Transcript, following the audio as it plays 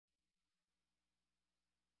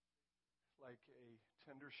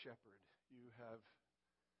tender shepherd, you have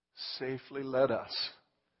safely led us.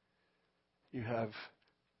 You have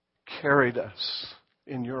carried us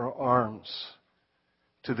in your arms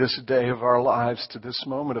to this day of our lives, to this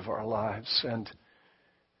moment of our lives. And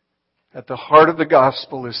at the heart of the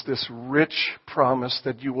gospel is this rich promise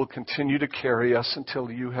that you will continue to carry us until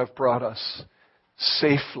you have brought us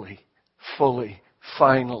safely, fully,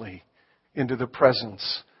 finally into the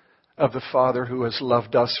presence of the Father who has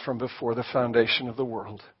loved us from before the foundation of the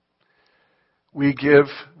world. We give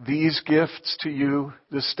these gifts to you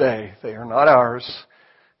this day. They are not ours.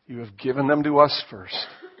 You have given them to us first.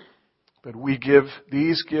 But we give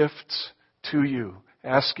these gifts to you,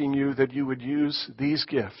 asking you that you would use these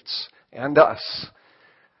gifts and us,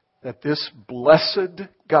 that this blessed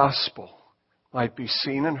gospel might be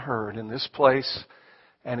seen and heard in this place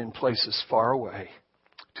and in places far away,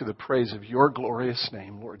 to the praise of your glorious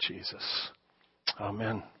name, Lord Jesus.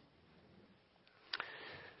 Amen.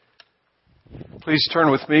 Please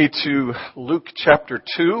turn with me to Luke chapter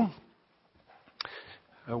 2.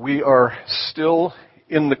 We are still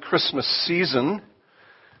in the Christmas season.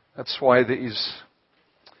 That's why these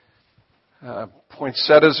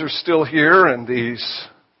poinsettias are still here, and these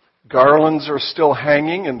garlands are still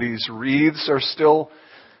hanging, and these wreaths are still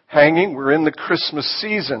hanging. We're in the Christmas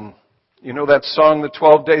season. You know that song, The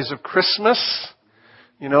 12 Days of Christmas?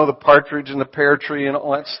 You know, the partridge and the pear tree and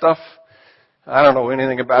all that stuff? I don't know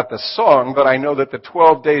anything about the song, but I know that the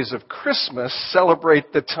 12 days of Christmas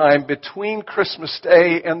celebrate the time between Christmas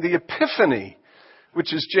Day and the Epiphany,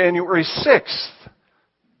 which is January 6th,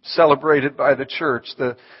 celebrated by the church.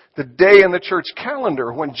 The day in the church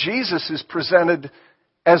calendar when Jesus is presented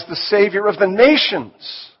as the Savior of the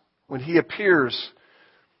nations, when He appears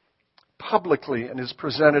publicly and is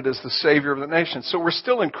presented as the Savior of the nations. So we're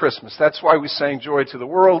still in Christmas. That's why we sang Joy to the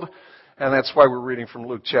World, and that's why we're reading from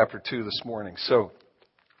Luke chapter 2 this morning. So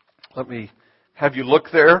let me have you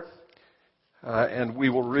look there, and we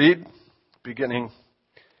will read beginning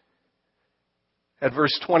at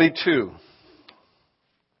verse 22.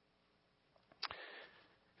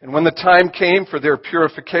 And when the time came for their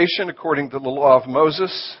purification according to the law of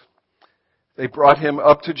Moses, they brought him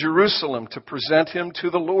up to Jerusalem to present him to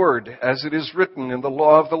the Lord, as it is written in the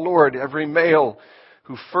law of the Lord, every male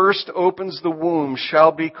who first opens the womb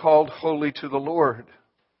shall be called holy to the Lord,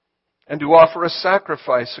 and to offer a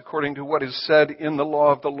sacrifice according to what is said in the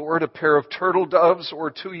law of the Lord, a pair of turtle doves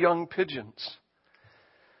or 2 young pigeons.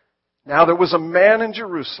 Now there was a man in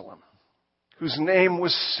Jerusalem whose name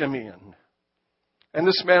was Simeon, and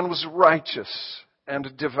this man was righteous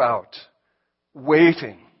and devout,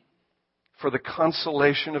 waiting for the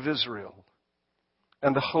consolation of Israel,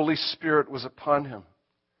 and the Holy Spirit was upon him.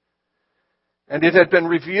 And it had been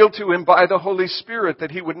revealed to him by the Holy Spirit that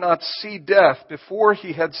he would not see death before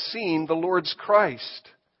he had seen the Lord's Christ.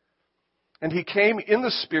 And he came in the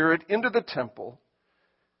Spirit into the temple.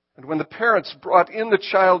 And when the parents brought in the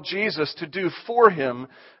child Jesus to do for him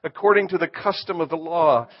according to the custom of the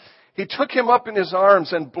law, he took him up in his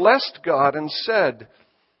arms and blessed God and said,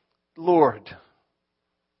 Lord,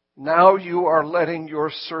 now you are letting your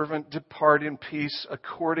servant depart in peace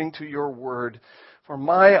according to your word. For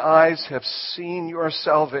my eyes have seen your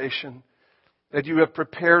salvation, that you have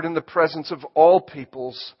prepared in the presence of all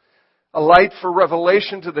peoples, a light for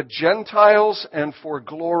revelation to the Gentiles and for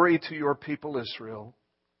glory to your people Israel.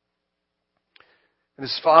 And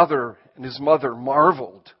his father and his mother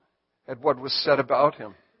marveled at what was said about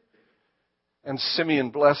him. And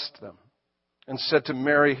Simeon blessed them and said to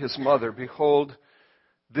Mary his mother, Behold,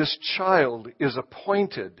 this child is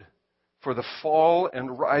appointed for the fall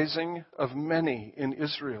and rising of many in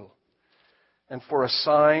Israel, and for a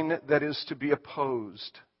sign that is to be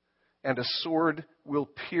opposed, and a sword will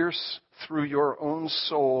pierce through your own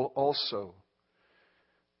soul also,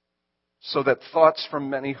 so that thoughts from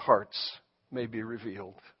many hearts may be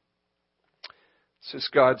revealed. This is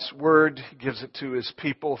God's word. He gives it to His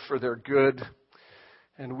people for their good,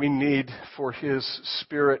 and we need for His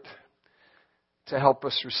Spirit to help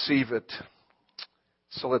us receive it.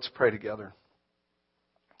 So let's pray together.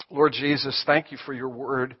 Lord Jesus, thank you for your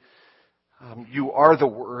word. You are the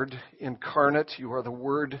Word incarnate. You are the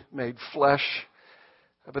Word made flesh.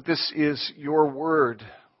 But this is your word,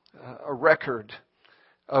 a record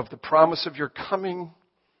of the promise of your coming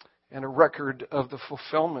and a record of the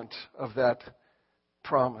fulfillment of that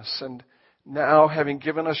promise. And now, having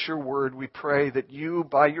given us your word, we pray that you,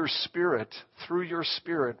 by your Spirit, through your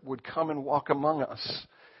Spirit, would come and walk among us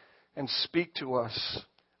and speak to us.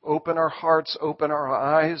 Open our hearts, open our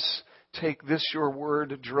eyes. Take this, your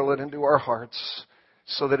word, drill it into our hearts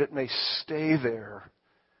so that it may stay there,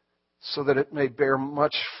 so that it may bear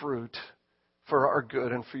much fruit for our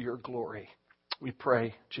good and for your glory. We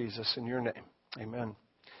pray, Jesus, in your name. Amen.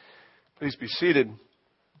 Please be seated.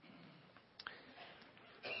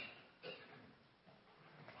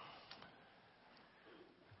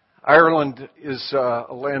 Ireland is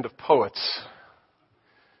a land of poets.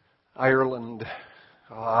 Ireland.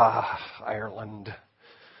 Ireland.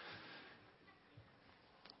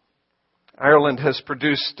 Ireland has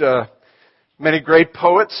produced many great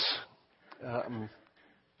poets,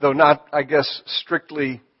 though not, I guess,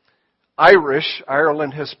 strictly Irish.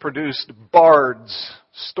 Ireland has produced bards,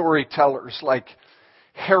 storytellers like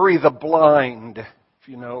Harry the Blind. If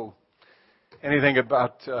you know anything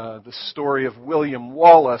about the story of William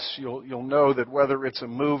Wallace, you'll know that whether it's a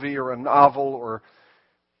movie or a novel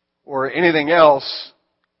or anything else,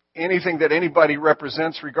 anything that anybody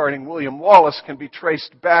represents regarding William Wallace can be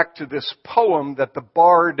traced back to this poem that the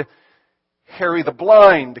bard Harry the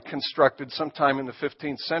Blind constructed sometime in the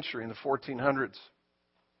 15th century, in the 1400s.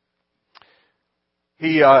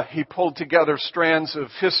 He pulled together strands of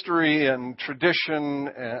history and tradition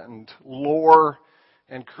and lore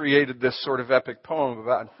and created this sort of epic poem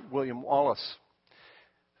about William Wallace.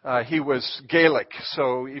 He was Gaelic,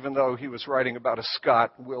 so even though he was writing about a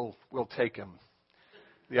Scot, we'll take him.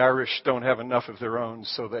 The Irish don't have enough of their own,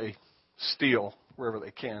 so they steal wherever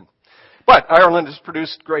they can. But Ireland has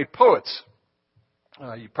produced great poets.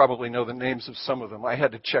 You probably know the names of some of them. I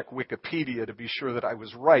had to check Wikipedia to be sure that I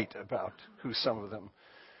was right about who some of them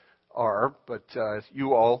are. But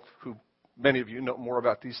you all, who many of you know more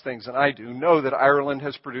about these things than I do, know that Ireland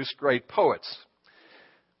has produced great poets.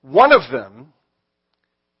 One of them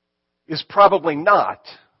is probably not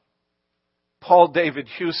Paul David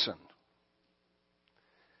Hewson.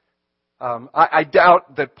 I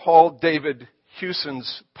doubt that Paul David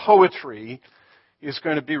Hewson's poetry is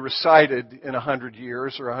going to be recited in 100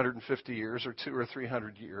 years or 150 years or 200 or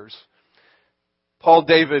 300 years. Paul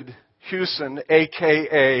David Hewson,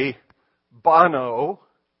 a.k.a. Bono,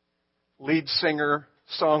 lead singer,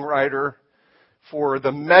 songwriter for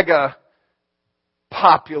the mega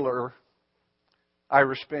popular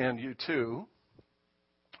Irish band U2,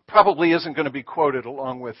 probably isn't going to be quoted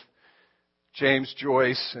along with James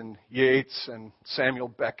Joyce and Yeats and Samuel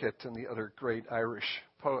Beckett and the other great Irish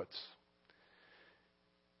poets.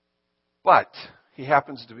 But he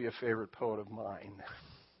happens to be a favorite poet of mine.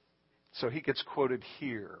 So he gets quoted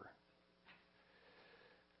here.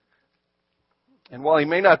 And while he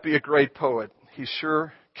may not be a great poet, he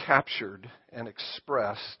sure captured and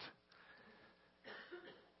expressed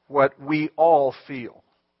what we all feel.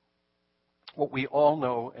 What we all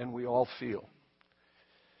know and we all feel.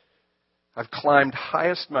 I've climbed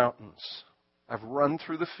highest mountains. I've run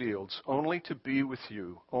through the fields only to be with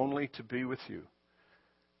you, only to be with you.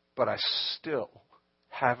 But I still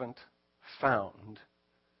haven't found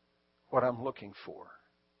what I'm looking for.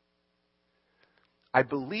 I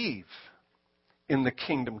believe in the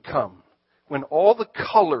kingdom come, when all the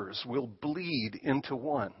colors will bleed into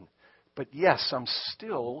one. But yes, I'm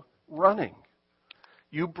still running.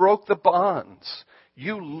 You broke the bonds.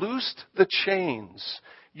 You loosed the chains.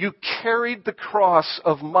 You carried the cross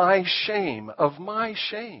of my shame, of my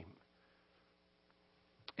shame.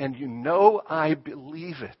 And you know I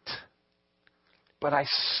believe it. But I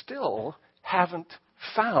still haven't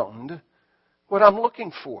found what I'm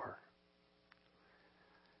looking for.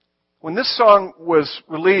 When this song was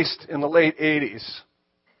released in the late 80s,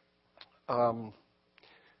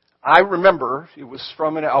 I remember it was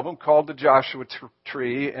from an album called The Joshua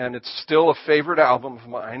Tree, and it's still a favorite album of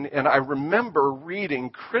mine. And I remember reading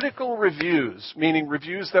critical reviews, meaning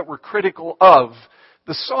reviews that were critical of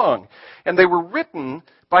the song. And they were written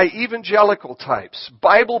by evangelical types,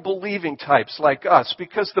 Bible-believing types like us,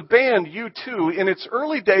 because the band U2, in its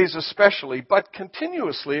early days especially, but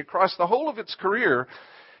continuously across the whole of its career,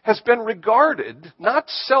 has been regarded, not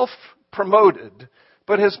self-promoted,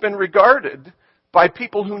 but has been regarded by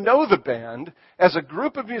people who know the band as a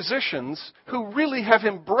group of musicians who really have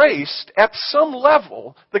embraced, at some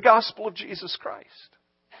level, the gospel of Jesus Christ.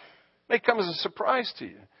 It may come as a surprise to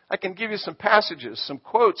you. I can give you some passages, some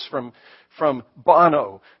quotes from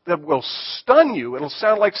Bono that will stun you. It'll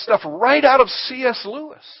sound like stuff right out of C.S.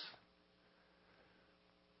 Lewis.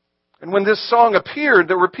 And when this song appeared,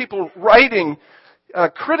 there were people writing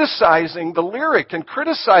criticizing the lyric and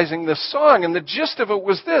criticizing this song. And the gist of it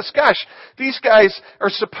was this: gosh, these guys are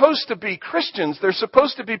supposed to be Christians. They're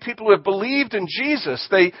supposed to be people who have believed in Jesus.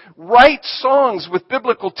 They write songs with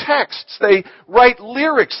biblical texts. They write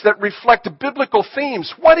lyrics that reflect biblical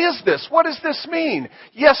themes. What is this? What does this mean?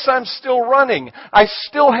 Yes, I'm still running. I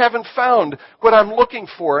still haven't found what I'm looking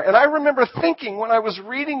for. And I remember thinking when I was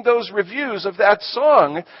reading those reviews of that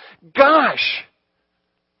song, gosh,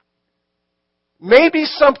 maybe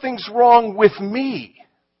something's wrong with me.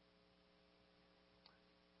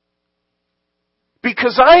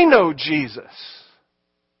 Because I know Jesus.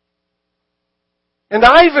 And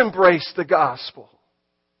I've embraced the gospel.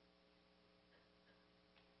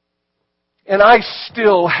 And I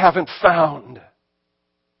still haven't found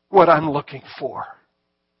what I'm looking for.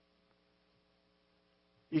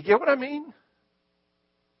 You get what I mean?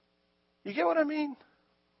 You get what I mean?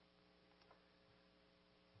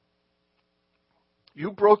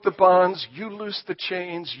 You broke the bonds, you loosed the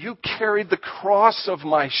chains, you carried the cross of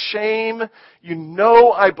my shame. You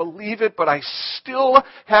know I believe it, but I still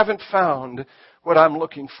haven't found what I'm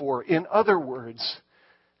looking for. In other words,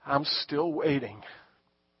 I'm still waiting.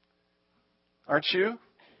 Aren't you?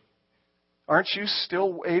 Aren't you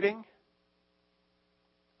still waiting?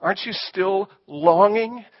 Aren't you still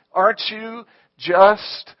longing? Aren't you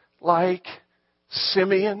just like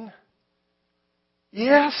Simeon?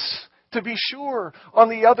 Yes, to be sure, on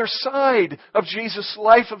the other side of Jesus'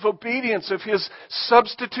 life of obedience, of His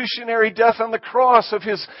substitutionary death on the cross, of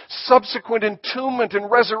His subsequent entombment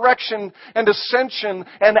and resurrection and ascension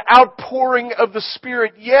and outpouring of the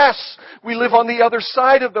Spirit. Yes, we live on the other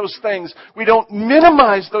side of those things. We don't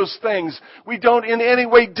minimize those things. We don't in any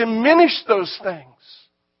way diminish those things.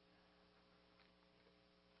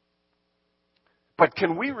 But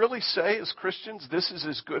can we really say as Christians, this is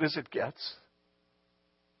as good as it gets?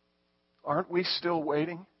 Aren't we still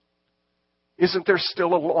waiting? Isn't there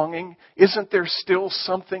still a longing? Isn't there still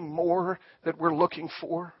something more that we're looking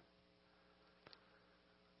for?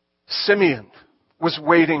 Simeon was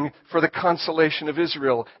waiting for the consolation of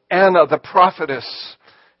Israel. Anna, the prophetess,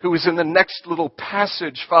 who is in the next little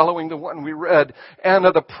passage following the one we read,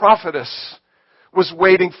 Anna, the prophetess, was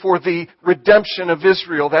waiting for the redemption of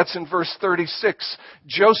Israel. That's in verse 36.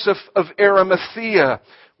 Joseph of Arimathea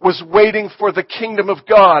was waiting for the kingdom of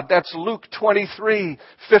God. That's Luke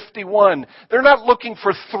 23:51. They're not looking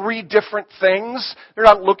for three different things. They're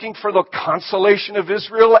not looking for the consolation of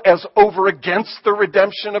Israel as over against the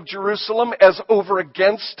redemption of Jerusalem, as over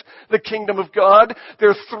against the kingdom of God. There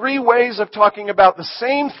are three ways of talking about the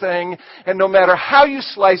same thing, and no matter how you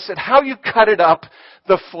slice it, how you cut it up,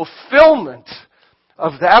 the fulfillment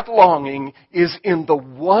of that longing is in the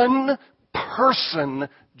one person,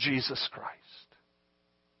 Jesus Christ.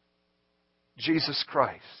 Jesus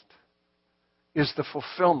Christ is the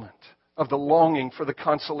fulfillment of the longing for the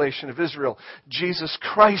consolation of Israel. Jesus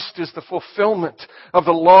Christ is the fulfillment of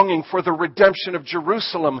the longing for the redemption of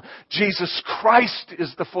Jerusalem. Jesus Christ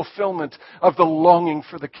is the fulfillment of the longing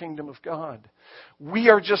for the kingdom of God. We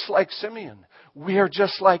are just like Simeon. We are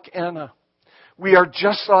just like Anna. We are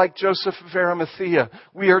just like Joseph of Arimathea.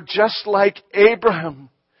 We are just like Abraham,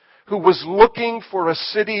 who was looking for a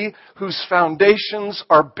city whose foundations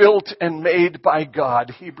are built and made by God.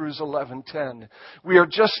 Hebrews 11:10. We are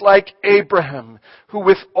just like Abraham, who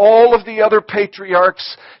with all of the other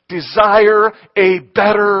patriarchs desire a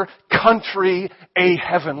better country, a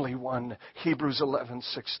heavenly one. Hebrews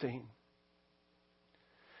 11:16.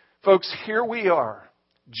 Folks, here we are,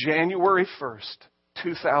 January 1st,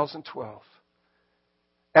 2012,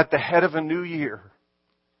 at the head of a new year.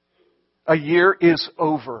 A year is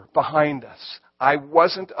over, behind us. I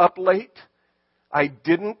wasn't up late. I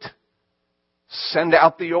didn't send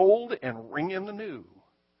out the old and ring in the new.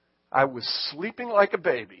 I was sleeping like a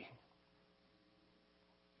baby.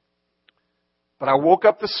 But I woke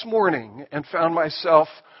up this morning and found myself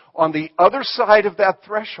on the other side of that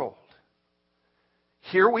threshold.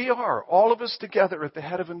 Here we are, all of us together at the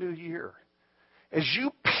head of a new year. As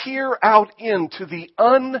you peer out into the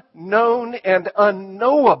unknown and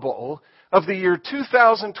unknowable of the year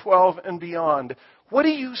 2012 and beyond, what do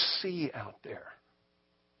you see out there?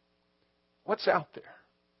 What's out there?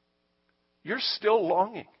 You're still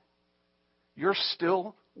longing. You're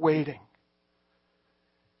still waiting.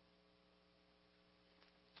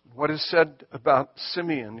 What is said about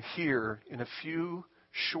Simeon here in a few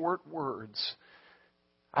short words,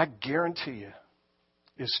 I guarantee you,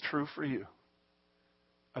 is true for you.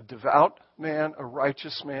 A devout man, a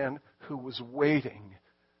righteous man who was waiting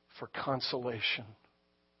for consolation.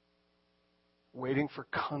 Waiting for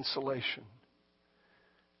consolation.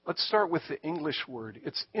 Let's start with the English word.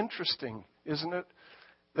 It's interesting, isn't it?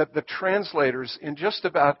 that the translators in just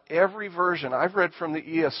about every version, I've read from the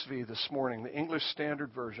ESV this morning, the English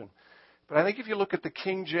Standard Version, but I think if you look at the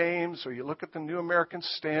King James or you look at the New American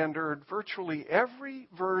Standard, virtually every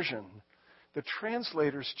version, the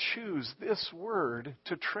translators choose this word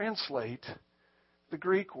to translate the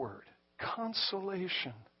Greek word,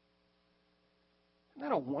 consolation. Isn't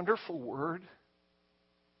that a wonderful word?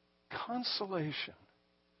 Consolation.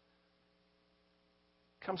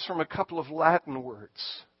 Comes from a couple of Latin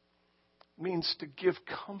words. It means to give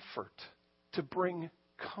comfort, to bring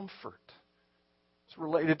comfort. It's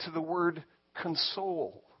related to the word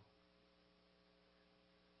console.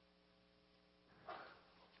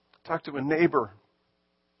 I talked to a neighbor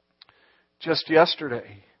just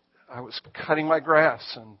yesterday. I was cutting my grass,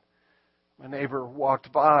 and my neighbor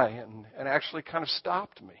walked by and actually kind of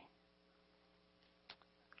stopped me.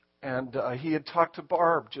 And he had talked to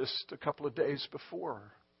Barb just a couple of days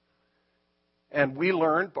before. And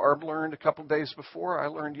Barb learned a couple of days before, I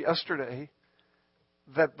learned yesterday,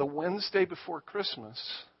 that the Wednesday before Christmas,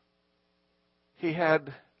 he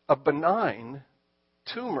had a benign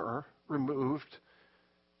tumor removed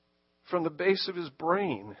from the base of his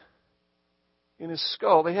brain in his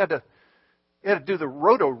skull. They had to do the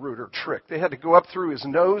Roto-Rooter trick. They had to go up through his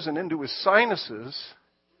nose and into his sinuses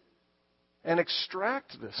and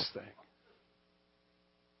extract this thing.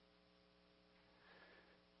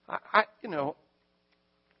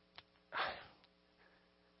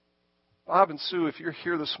 Bob and Sue, if you're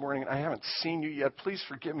here this morning and I haven't seen you yet, please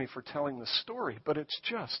forgive me for telling this story, but it's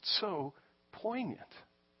just so poignant.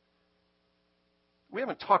 We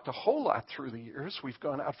haven't talked a whole lot through the years. We've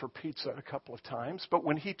gone out for pizza a couple of times, but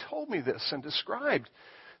when he told me this and described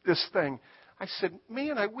this thing, I said,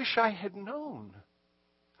 man, I wish I had known.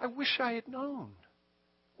 I wish I had known.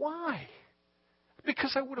 Why?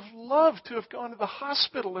 Because I would have loved to have gone to the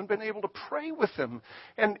hospital and been able to pray with him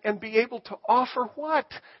and be able to offer what?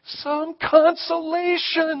 Some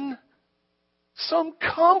consolation, some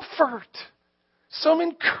comfort, some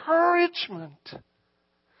encouragement,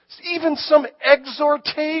 even some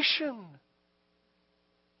exhortation.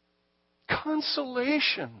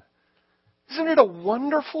 Consolation. Isn't it a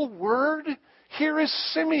wonderful word? Here is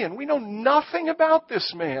Simeon. We know nothing about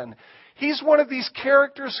this man. He's one of these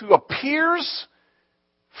characters who appears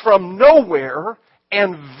from nowhere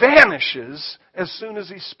and vanishes as soon as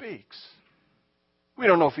he speaks. We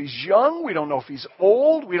don't know if he's young. We don't know if he's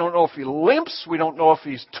old. We don't know if he limps. We don't know if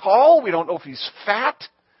he's tall. We don't know if he's fat.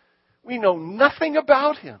 We know nothing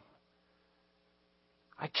about him.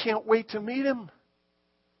 I can't wait to meet him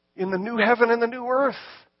in the new heaven and the new earth,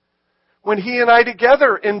 when he and I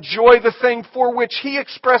together enjoy the thing for which he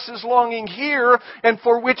expresses longing here and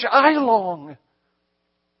for which I long.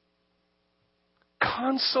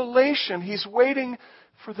 Consolation. He's waiting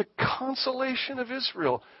for the consolation of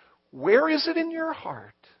Israel. Where is it in your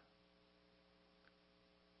heart?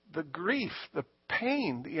 The grief, the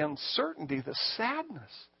pain, the uncertainty, the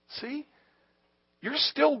sadness. See? You're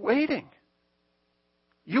still waiting.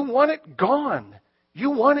 You want it gone.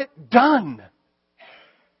 You want it done.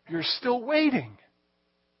 You're still waiting.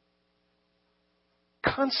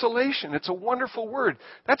 Consolation. It's a wonderful word.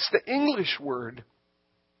 That's the English word.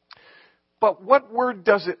 But what word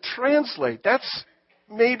does it translate? That's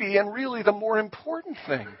maybe and really the more important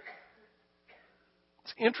thing.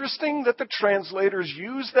 It's interesting that the translators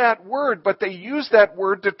use that word, but they use that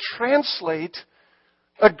word to translate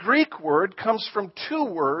a Greek word. Comes from two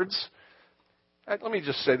words. Let me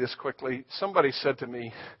just say this quickly. Somebody said to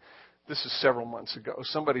me, this is several months ago,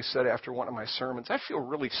 somebody said after one of my sermons, I feel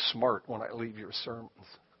really smart when I leave your sermons.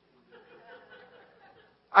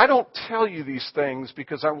 I don't tell you these things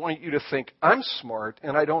because I want you to think I'm smart,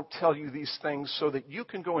 and I don't tell you these things so that you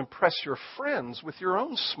can go impress your friends with your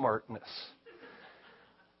own smartness.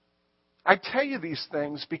 I tell you these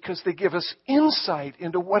things because they give us insight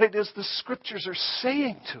into what it is the Scriptures are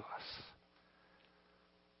saying to us.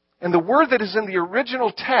 And the word that is in the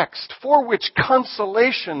original text, for which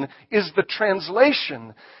consolation is the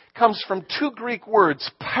translation, comes from two Greek words,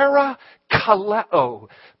 parakaleo.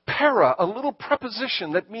 Para, a little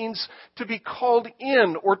preposition that means to be called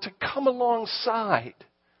in or to come alongside.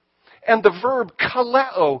 And the verb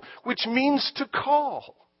kaleo, which means to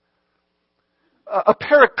call. A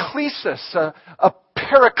paraklesis, a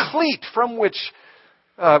paraclete, from which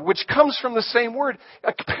comes from the same word.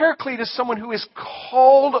 A paraclete is someone who is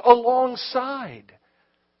called alongside.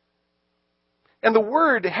 And the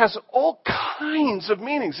word has all kinds of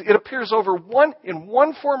meanings. It appears in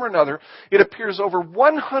one form or another. It appears over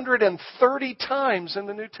 130 times in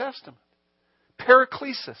the New Testament.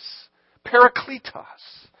 Paraklesis, parakletos,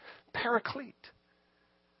 paraclete.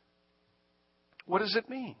 What does it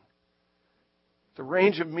mean? The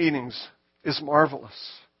range of meanings is marvelous.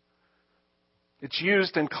 It's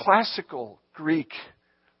used in classical Greek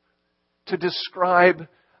to describe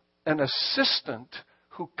an assistant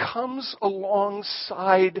who comes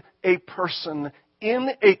alongside a person in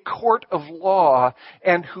a court of law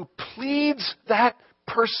and who pleads that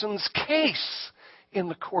person's case in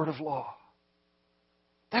the court of law.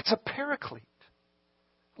 That's a paraclete.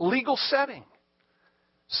 Legal setting.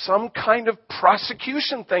 Some kind of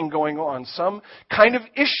prosecution thing going on. Some kind of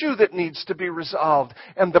issue that needs to be resolved.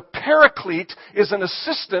 And the paraclete is an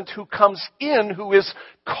assistant who comes in, who is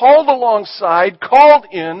called alongside, called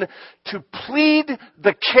in to plead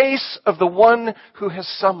the case of the one who has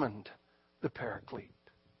summoned the paraclete.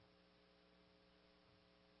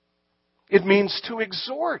 It means to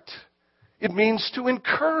exhort. It means to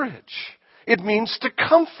encourage. It means to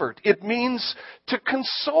comfort. It means to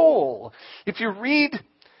console. If you read,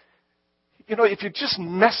 if you just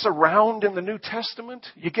mess around in the New Testament,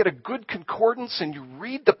 you get a good concordance and you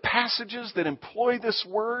read the passages that employ this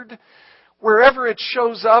word, wherever it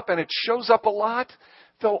shows up, and it shows up a lot,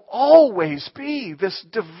 there'll always be this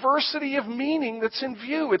diversity of meaning that's in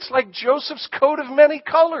view. It's like Joseph's coat of many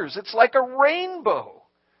colors. It's like a rainbow.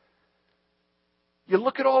 You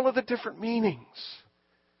look at all of the different meanings,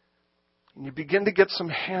 and you begin to get some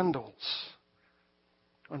handles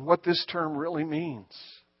on what this term really means.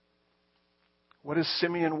 What is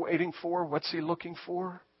Simeon waiting for? What's he looking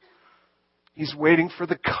for? He's waiting for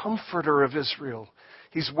the comforter of Israel.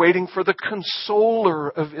 He's waiting for the consoler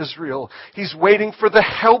of Israel. He's waiting for the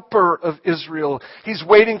helper of Israel. He's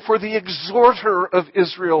waiting for the exhorter of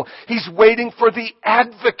Israel. He's waiting for the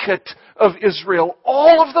advocate of Israel.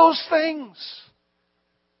 All of those things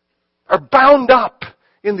are bound up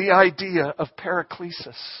in the idea of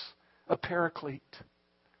paraklesis, a paraclete.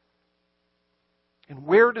 And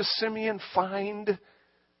where does Simeon find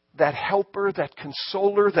that helper, that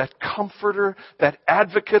consoler, that comforter, that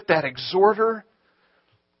advocate, that exhorter?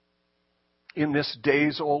 In this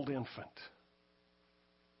days-old infant.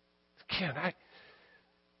 Again,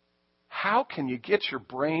 how can you get your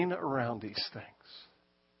brain around these things?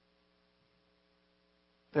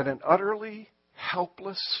 That an utterly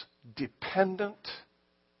helpless, dependent,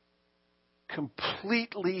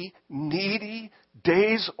 completely needy,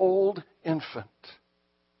 days-old infant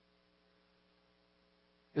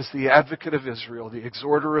is the advocate of Israel, the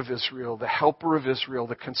exhorter of Israel, the helper of Israel,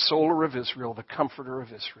 the consoler of Israel, the comforter of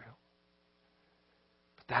Israel.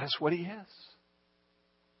 But that is what he is.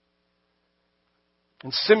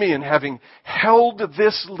 And Simeon, having held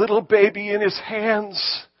this little baby in his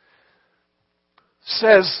hands,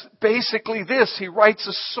 says basically this. He writes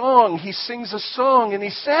a song, he sings a song, and he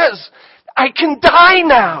says, I can die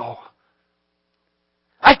now.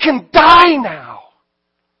 I can die now.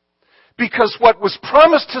 Because what was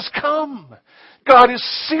promised has come. God is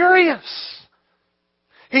serious.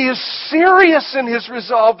 He is serious in His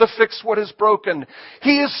resolve to fix what is broken.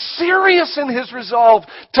 He is serious in His resolve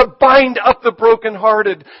to bind up the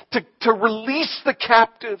brokenhearted, to release the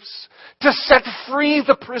captives, to set free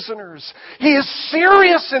the prisoners. He is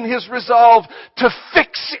serious in His resolve to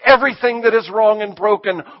fix everything that is wrong and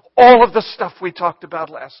broken. All of the stuff we talked about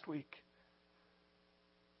last week.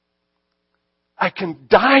 I can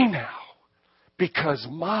die now because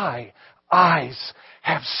my eyes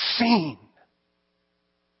have seen.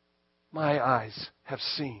 My eyes have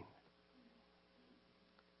seen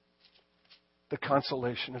the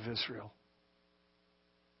consolation of Israel.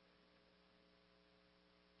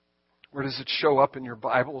 Where does it show up in your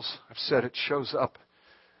Bibles? I've said it shows up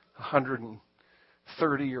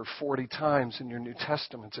 130 or 40 times in your New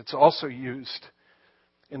Testaments. It's also used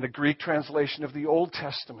in the Greek translation of the Old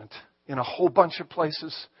Testament in a whole bunch of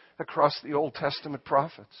places across the Old Testament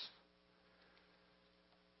prophets.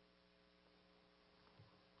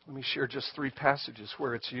 Let me share just 3 passages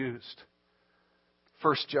where it's used.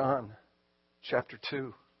 1 John chapter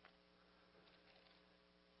 2.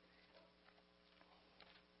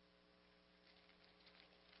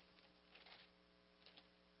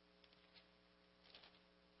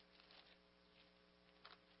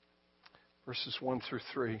 Verses 1 through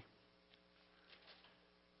 3.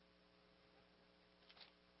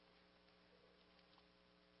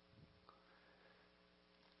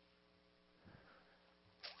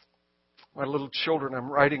 My little children, I'm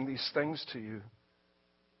writing these things to you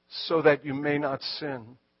so that you may not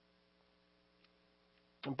sin.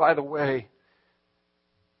 And by the way,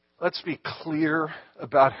 let's be clear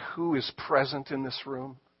about who is present in this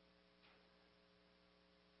room.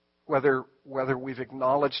 Whether we've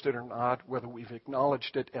acknowledged it or not, whether we've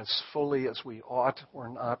acknowledged it as fully as we ought or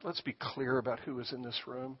not, let's be clear about who is in this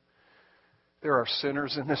room. There are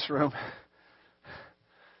sinners in this room,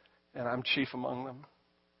 and I'm chief among them.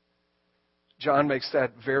 John makes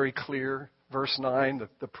that very clear. Verse 9,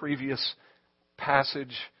 the previous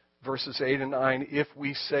passage, verses 8 and 9. If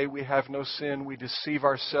we say we have no sin, we deceive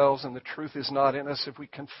ourselves and the truth is not in us. If we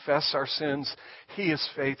confess our sins, He is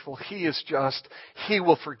faithful. He is just. He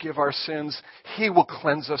will forgive our sins. He will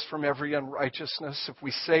cleanse us from every unrighteousness. If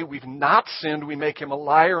we say we've not sinned, we make Him a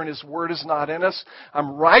liar and His word is not in us.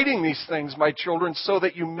 I'm writing these things, my children, so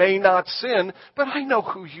that you may not sin. But I know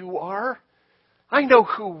who you are. I know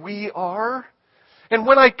who we are. And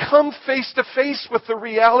when I come face to face with the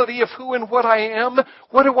reality of who and what I am,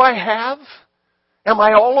 what do I have? Am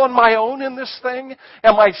I all on my own in this thing?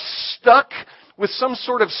 Am I stuck with some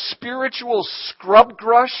sort of spiritual scrub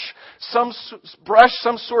brush, some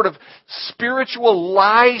sort of spiritual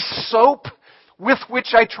lye soap with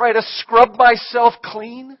which I try to scrub myself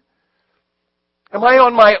clean? Am I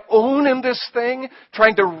on my own in this thing,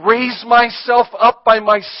 trying to raise myself up by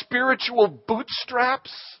my spiritual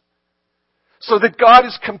bootstraps? So that God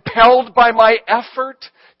is compelled by my effort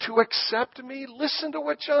to accept me? Listen to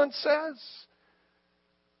what John says.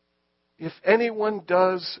 If anyone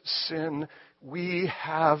does sin, we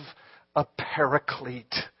have a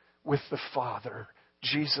paraclete with the Father,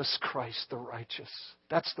 Jesus Christ the righteous.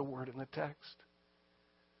 That's the word in the text.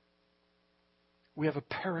 We have a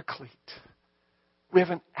paraclete. We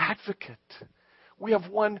have an advocate. We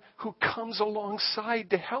have one who comes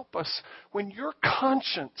alongside to help us. When your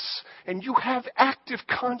conscience, and you have active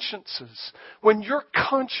consciences, when your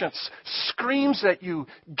conscience screams at you,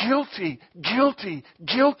 guilty, guilty,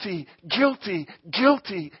 guilty, guilty,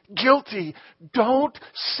 guilty, guilty, don't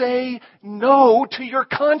say no to your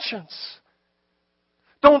conscience.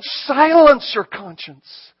 Don't silence your conscience.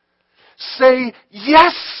 Say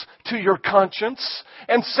yes to your conscience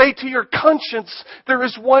and say to your conscience, there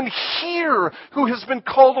is one here who has been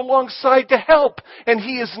called alongside to help, and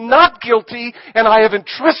he is not guilty, and I have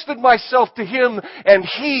entrusted myself to him, and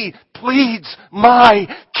he pleads my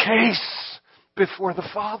case before the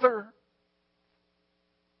Father.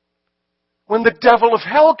 When the devil of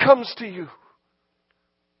hell comes to you,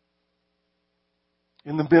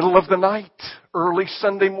 in the middle of the night, early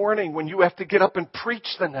Sunday morning, when you have to get up and preach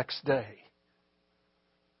the next day,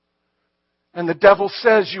 and the devil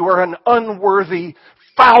says you are an unworthy,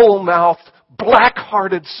 foul-mouthed,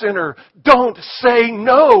 black-hearted sinner, don't say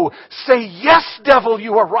no. Say, yes, devil,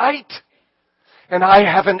 you are right. And I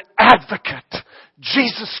have an advocate,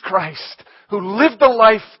 Jesus Christ, who lived a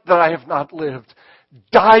life that I have not lived,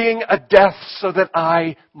 dying a death so that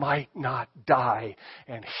I might not die.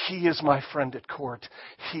 And He is my friend at court.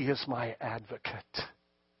 He is my advocate.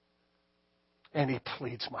 And He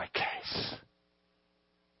pleads my case.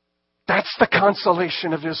 That's the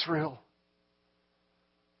consolation of Israel.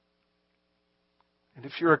 And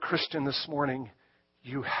if you're a Christian this morning,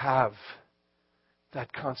 you have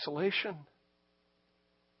that consolation.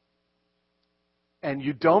 And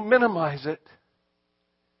you don't minimize it.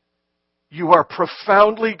 You are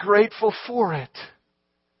profoundly grateful for it.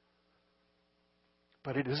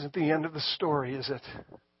 But it isn't the end of the story, is it?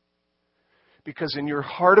 Because in your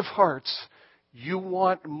heart of hearts, you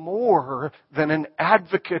want more than an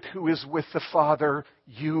advocate who is with the Father.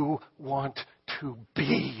 You want to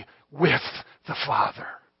be with the Father.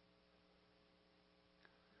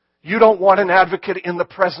 You don't want an advocate in the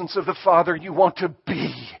presence of the Father. You want to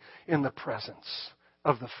be in the presence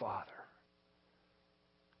of the Father.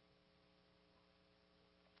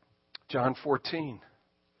 John 14,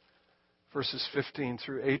 verses 15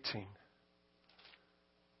 through 18.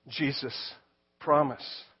 Jesus'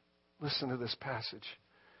 promise. Listen to this passage.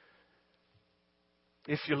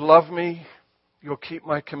 If you love me, you'll keep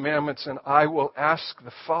my commandments, and I will ask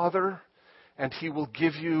the Father, and He will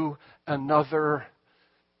give you another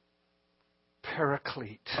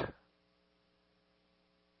paraclete.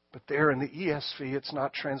 But there in the ESV, it's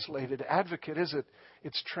not translated advocate, is it?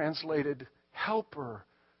 It's translated helper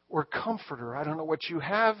or comforter. I don't know what you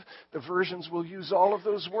have. The versions will use all of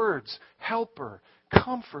those words. Helper,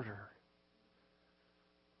 comforter.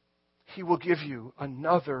 He will give you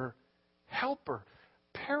another helper.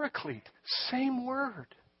 Paraclete, same word.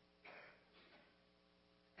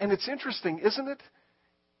 And it's interesting, isn't it?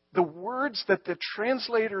 The words that the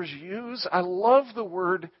translators use, I love the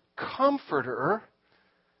word comforter,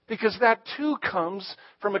 because that too comes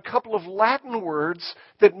from a couple of Latin words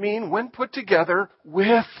that mean, when put together,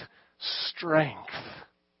 with strength.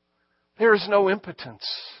 There is no impotence.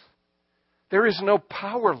 There is no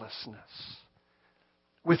powerlessness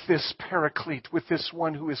with this paraclete, with this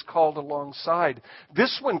one who is called alongside.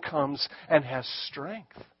 This one comes and has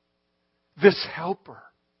strength. This helper.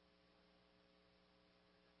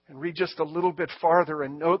 And read just a little bit farther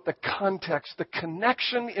and note the context, the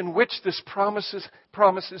connection in which this promise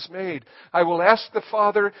is made. I will ask the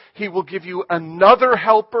Father, He will give you another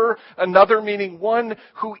helper, another meaning one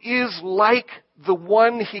who is like the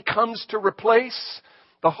one He comes to replace.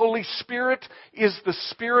 The Holy Spirit is the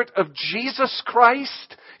Spirit of Jesus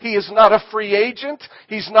Christ. He is not a free agent.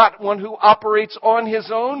 He's not one who operates on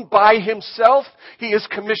His own by Himself. He is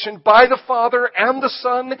commissioned by the Father and the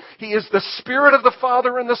Son. He is the Spirit of the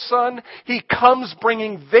Father and the Son. He comes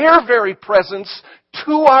bringing their very presence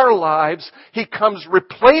to our lives. He comes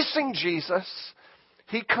replacing Jesus.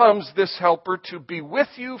 He comes, this helper, to be with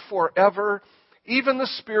you forever, even the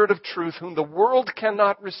Spirit of truth, whom the world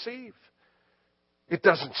cannot receive. It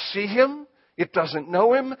doesn't see Him. It doesn't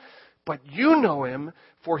know Him. But you know Him,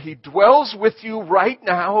 for He dwells with you right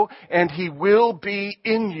now, and He will be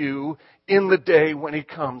in you in the day when He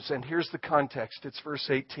comes. And here's the context. It's verse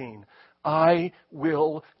 18. I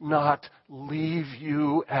will not leave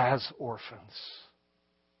you as orphans.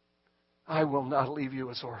 I will not leave you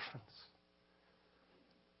as orphans.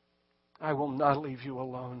 I will not leave you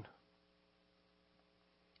alone.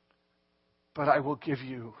 But I will give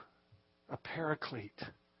you a paraclete,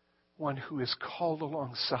 one who is called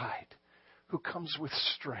alongside, who comes with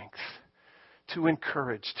strength to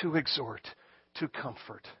encourage, to exhort, to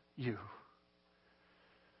comfort you.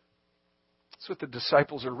 That's what the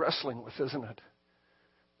disciples are wrestling with, isn't it?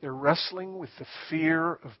 They're wrestling with the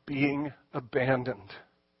fear of being abandoned.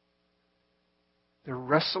 They're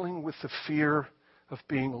wrestling with the fear of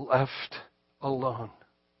being left alone.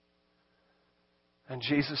 And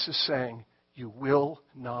Jesus is saying, you will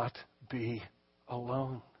not be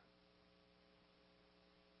alone.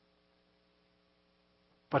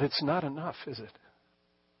 But it's not enough, is it?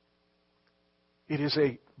 It is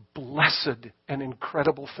a blessed and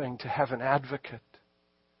incredible thing to have an advocate.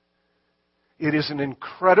 It is an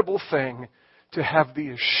incredible thing to have the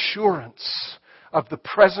assurance of the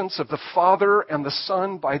presence of the Father and the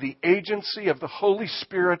Son by the agency of the Holy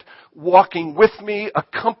Spirit walking with me,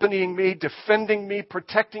 accompanying me, defending me,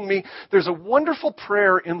 protecting me. There's a wonderful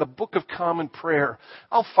prayer in the Book of Common Prayer.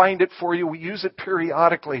 I'll find it for you. We use it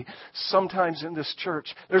periodically, sometimes in this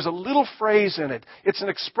church. There's a little phrase in it. It's an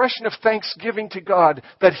expression of thanksgiving to God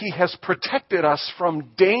that He has protected us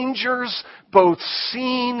from dangers both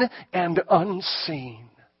seen and unseen.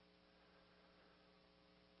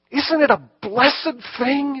 Isn't it a blessed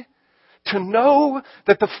thing to know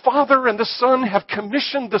that the Father and the Son have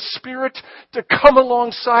commissioned the Spirit to come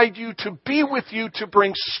alongside you, to be with you, to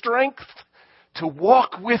bring strength, to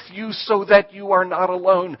walk with you so that you are not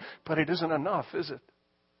alone? But it isn't enough, is it?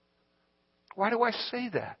 Why do I say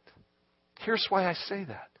that? Here's why I say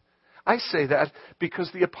that. I say that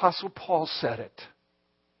because the Apostle Paul said it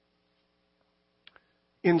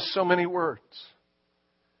in so many words.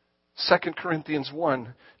 2 Corinthians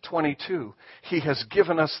 1:22. He has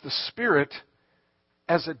given us the Spirit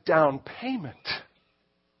as a down payment.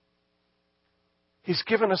 He's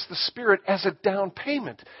given us the Spirit as a down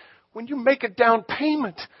payment. When you make a down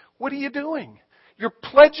payment, what are you doing? You're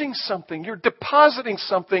pledging something. You're depositing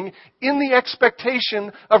something in the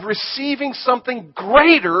expectation of receiving something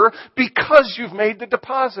greater because you've made the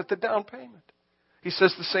deposit, the down payment. He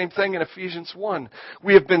says the same thing in Ephesians 1.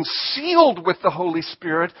 We have been sealed with the Holy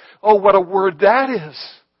Spirit. Oh, what a word that is.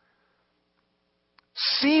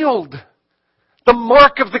 Sealed. The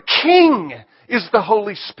mark of the King is the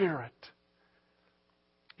Holy Spirit.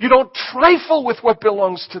 You don't trifle with what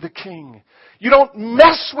belongs to the King. You don't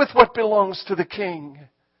mess with what belongs to the King.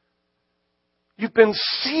 You've been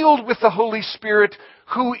sealed with the Holy Spirit,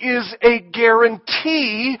 who is a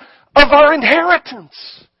guarantee of our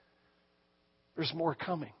inheritance. There's more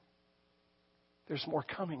coming. There's more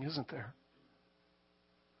coming, isn't there?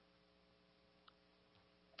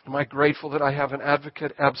 Am I grateful that I have an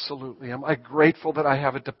advocate? Absolutely. Am I grateful that I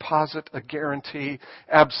have a deposit, a guarantee?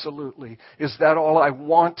 Absolutely. Is that all I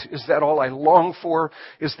want? Is that all I long for?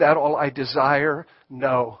 Is that all I desire?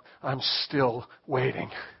 No. I'm still waiting.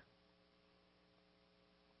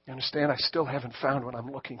 You understand? I still haven't found what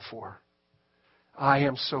I'm looking for. I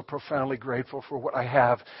am so profoundly grateful for what I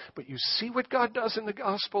have. But you see what God does in the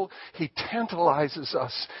gospel? He tantalizes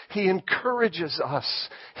us. He encourages us.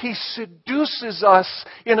 He seduces us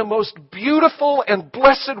in a most beautiful and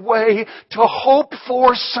blessed way to hope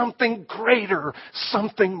for something greater,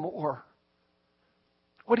 something more.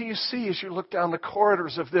 What do you see as you look down the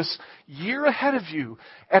corridors of this year ahead of you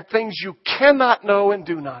at things you cannot know and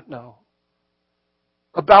do not know?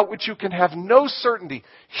 About which you can have no certainty.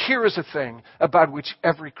 Here is a thing about which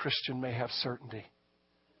every Christian may have certainty.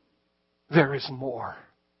 There is more.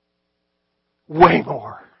 Way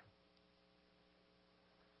more.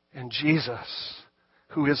 And Jesus,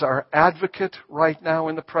 who is our advocate right now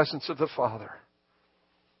in the presence of the Father,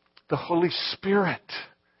 the Holy Spirit,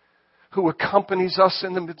 who accompanies us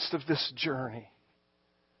in the midst of this journey,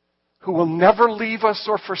 who will never leave us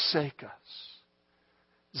or forsake us,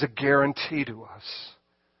 is a guarantee to us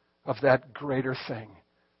of that greater thing,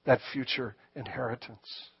 that future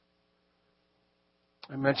inheritance.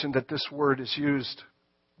 I mentioned that this word is used,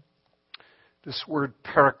 this word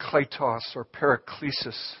parakletos or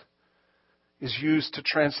paraklesis is used to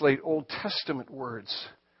translate Old Testament words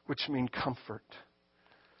which mean comfort.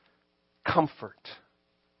 Comfort.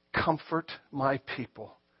 Comfort my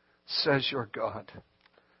people, says your God.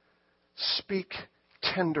 Speak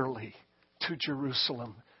tenderly to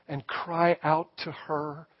Jerusalem and cry out to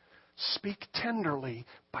her. Speak tenderly,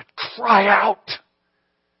 but cry out.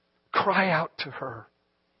 Cry out to her.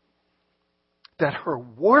 That her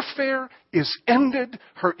warfare is ended,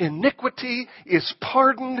 her iniquity is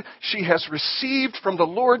pardoned. She has received from the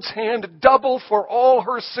Lord's hand double for all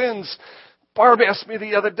her sins. Barb asked me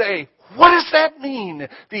the other day, what does that mean?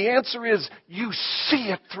 The answer is, you see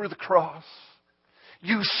it through the cross.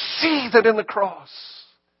 You see that in the cross,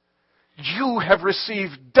 you have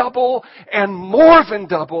received double and more than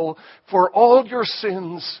double for all your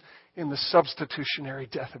sins in the substitutionary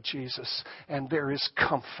death of Jesus. And there is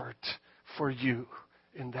comfort for you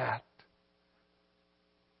in that.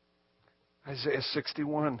 Isaiah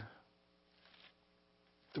 61.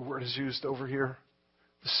 The word is used over here.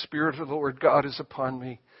 The Spirit of the Lord God is upon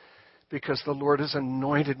me, because the Lord has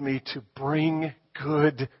anointed me to bring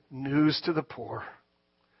good news to the poor.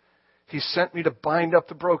 He sent me to bind up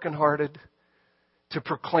the brokenhearted, to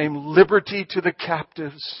proclaim liberty to the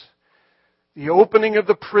captives, the opening of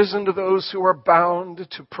the prison to those who are bound,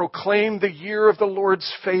 to proclaim the year of the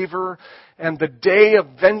Lord's favor and the day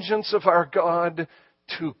of vengeance of our God,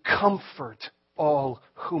 to comfort all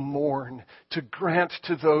who mourn, to grant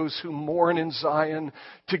to those who mourn in Zion,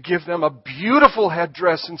 to give them a beautiful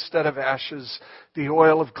headdress instead of ashes, the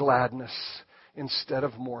oil of gladness instead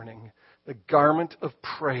of mourning, the garment of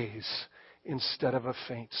praise instead of a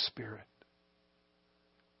faint spirit.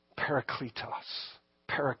 Parakletos,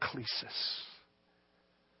 paraklesis.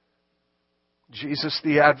 Jesus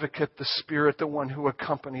the advocate, the Spirit, the one who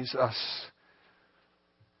accompanies us.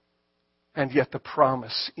 And yet the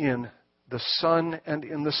promise in the Son and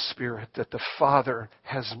in the Spirit that the Father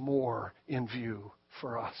has more in view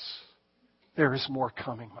for us. There is more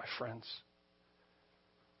coming, my friends.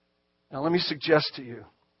 Now let me suggest to you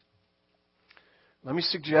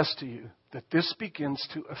that this begins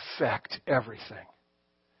to affect everything.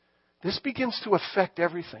 This begins to affect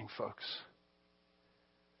everything, folks.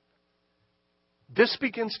 This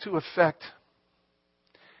begins to affect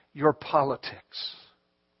your politics.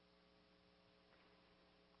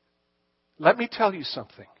 Let me tell you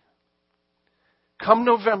something. Come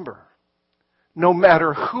November, no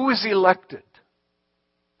matter who is elected,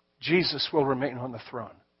 Jesus will remain on the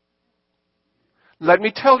throne. Let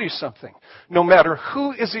me tell you something. No matter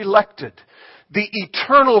who is elected, the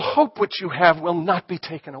eternal hope which you have will not be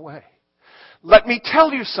taken away. Let me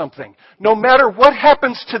tell you something. No matter what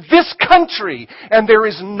happens to this country, and there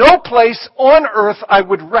is no place on earth I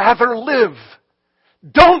would rather live.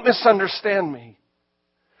 Don't misunderstand me.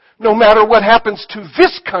 No matter what happens to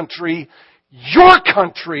this country, your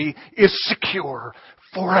country is secure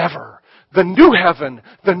forever. The new heaven,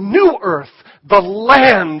 the new earth, the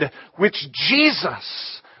land which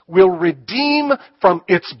Jesus will redeem from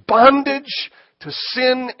its bondage to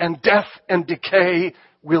sin and death and decay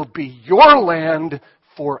will be your land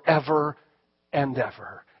forever and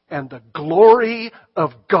ever. And the glory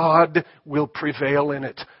of God will prevail in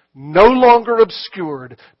it, no longer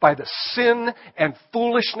obscured by the sin and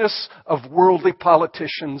foolishness of worldly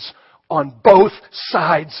politicians on both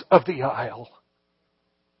sides of the aisle.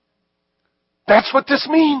 That's what this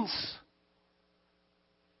means.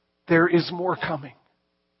 There is more coming.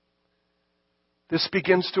 This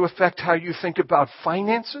begins to affect how you think about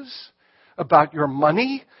finances, about your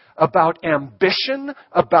money, about ambition,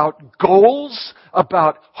 about goals,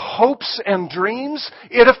 about hopes and dreams.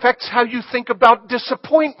 It affects how you think about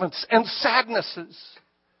disappointments and sadnesses.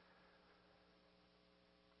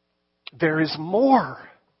 There is more.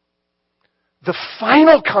 The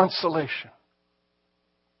final consolation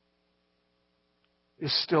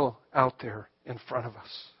is still out there in front of us.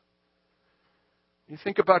 You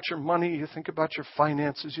think about your money, you think about your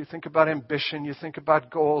finances, you think about ambition, you think about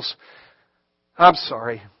goals. I'm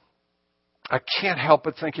sorry. I can't help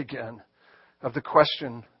but think again of the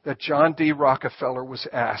question that John D. Rockefeller was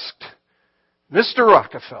asked. Mr.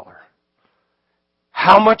 Rockefeller,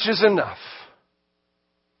 how much is enough?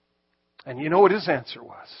 And you know what his answer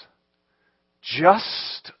was?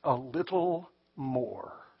 Just a little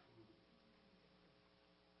more.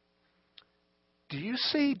 Do you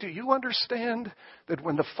see, do you understand that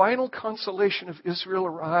when the final consolation of Israel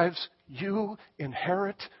arrives, you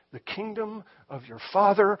inherit the kingdom of your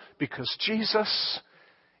Father, because Jesus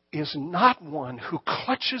is not one who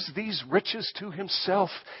clutches these riches to himself.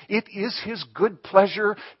 It is his good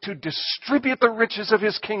pleasure to distribute the riches of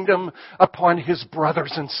his kingdom upon his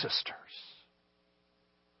brothers and sisters.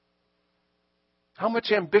 How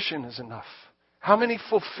much ambition is enough? How many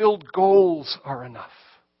fulfilled goals are enough?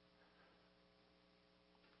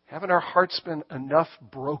 Haven't our hearts been enough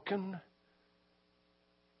broken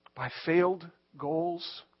by failed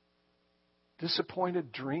goals,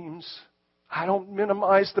 disappointed dreams? I don't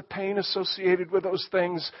minimize the pain associated with those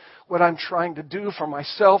things. What I'm trying to do for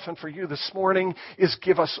myself and for you this morning is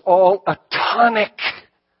give us all a tonic,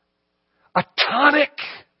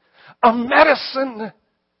 a medicine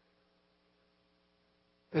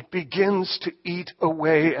that begins to eat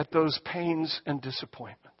away at those pains and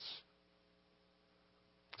disappointments.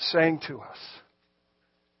 Saying to us,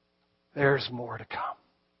 there's more to come.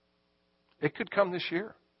 It could come this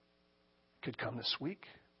year. It could come this week.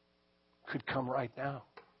 It could come right now.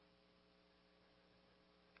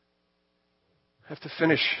 I have to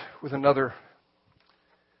finish with another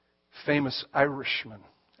famous Irishman.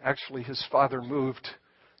 Actually, his father moved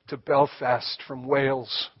to Belfast from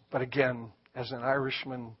Wales. But again, as an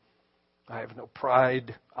Irishman, I have no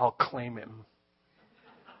pride. I'll claim him.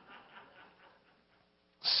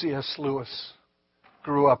 C.S. Lewis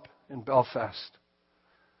grew up in Belfast.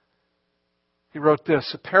 He wrote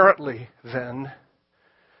this: apparently, then,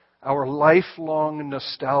 our lifelong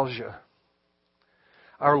nostalgia,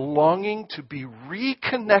 our longing to be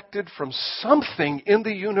reconnected from something in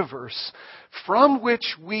the universe from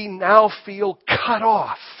which we now feel cut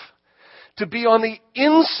off, to be on the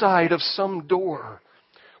inside of some door,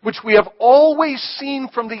 which we have always seen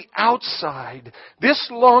from the outside. This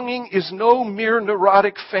longing is no mere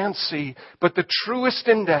neurotic fancy, but the truest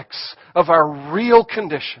index of our real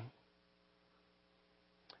condition.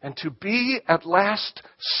 And to be at last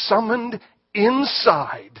summoned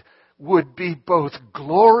inside would be both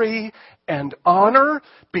glory and honor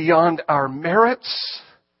beyond our merits,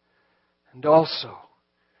 and also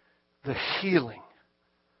the healing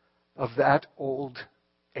of that old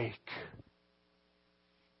ache.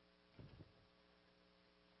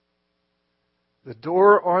 The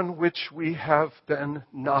door on which we have been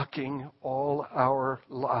knocking all our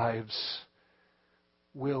lives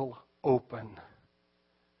will open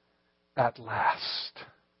at last.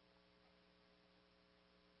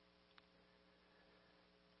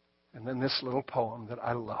 And then this little poem that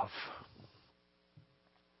I love.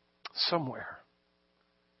 Somewhere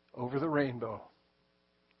over the rainbow,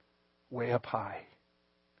 way up high,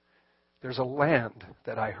 there's a land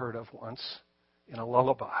that I heard of once in a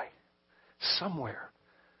lullaby. Somewhere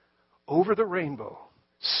over the rainbow,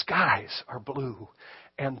 skies are blue,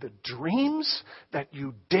 and the dreams that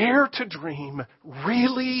you dare to dream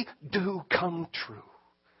really do come true.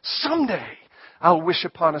 Someday I'll wish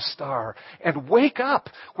upon a star and wake up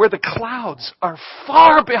where the clouds are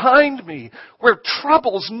far behind me, where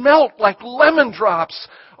troubles melt like lemon drops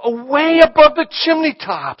away above the chimney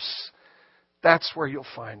tops. That's where you'll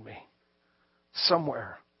find me.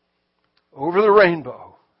 Somewhere over the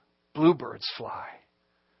rainbow, bluebirds fly.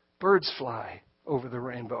 Birds fly over the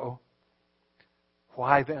rainbow.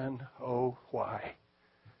 Why then, oh why,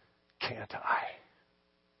 can't I?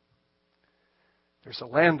 There's a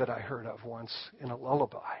land that I heard of once in a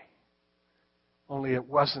lullaby. Only it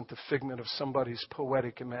wasn't the figment of somebody's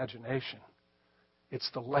poetic imagination. It's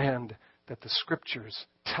the land that the Scriptures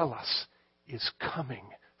tell us is coming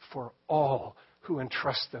for all who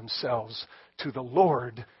entrust themselves to the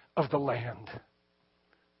Lord of the land.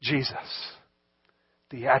 Jesus,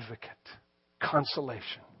 the advocate,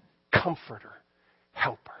 consolation, comforter,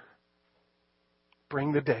 helper.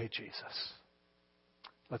 Bring the day, Jesus.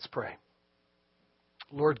 Let's pray.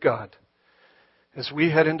 Lord God, as we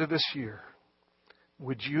head into this year,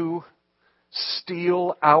 would you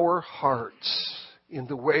steel our hearts in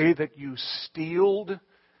the way that you steeled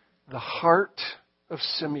the heart of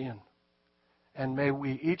Simeon? And may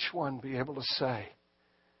we each one be able to say,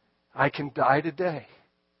 I can die today.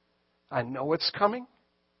 I know it's coming.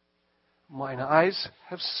 Mine eyes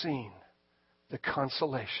have seen the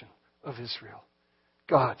consolation of Israel.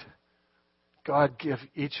 God, give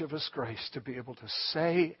each of us grace to be able to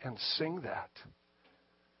say and sing that.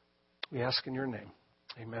 We ask in your name.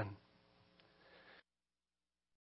 Amen.